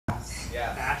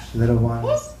Little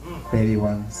ones, baby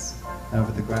ones,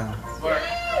 over the ground.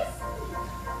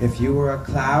 If you were a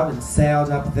cloud and sailed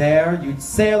up there, you'd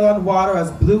sail on water as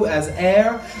blue as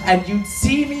air, and you'd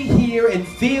see me here in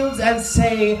fields and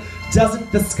say,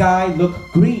 doesn't the sky look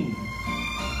green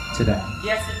today?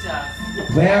 Yes, it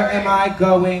does. Where am I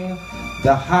going?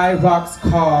 The high rocks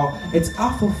call. It's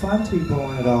awful fun to be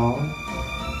born at all.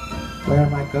 Where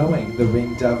am I going? The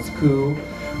ringdoves coo.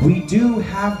 We do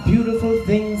have beautiful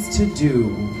things to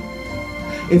do.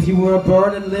 If you were a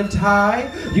bird and lived high,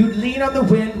 you'd lean on the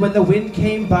wind when the wind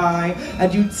came by,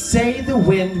 and you'd say the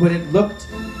wind when it looked...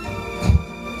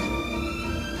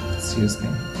 Excuse me.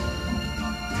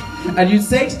 And you'd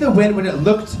say to the wind when it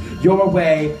looked your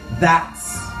way,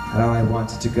 that's where I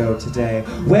wanted to go today.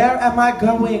 Where am I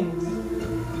going?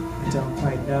 I don't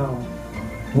quite know.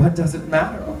 What does it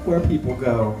matter where people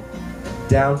go?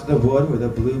 Down to the wood where the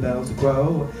bluebells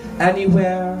grow.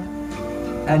 Anywhere,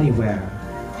 anywhere.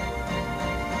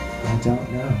 I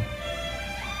don't know.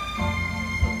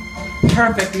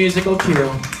 Perfect musical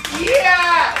cue.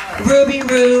 Yeah! Ruby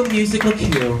Roo musical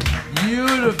cue.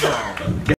 Beautiful.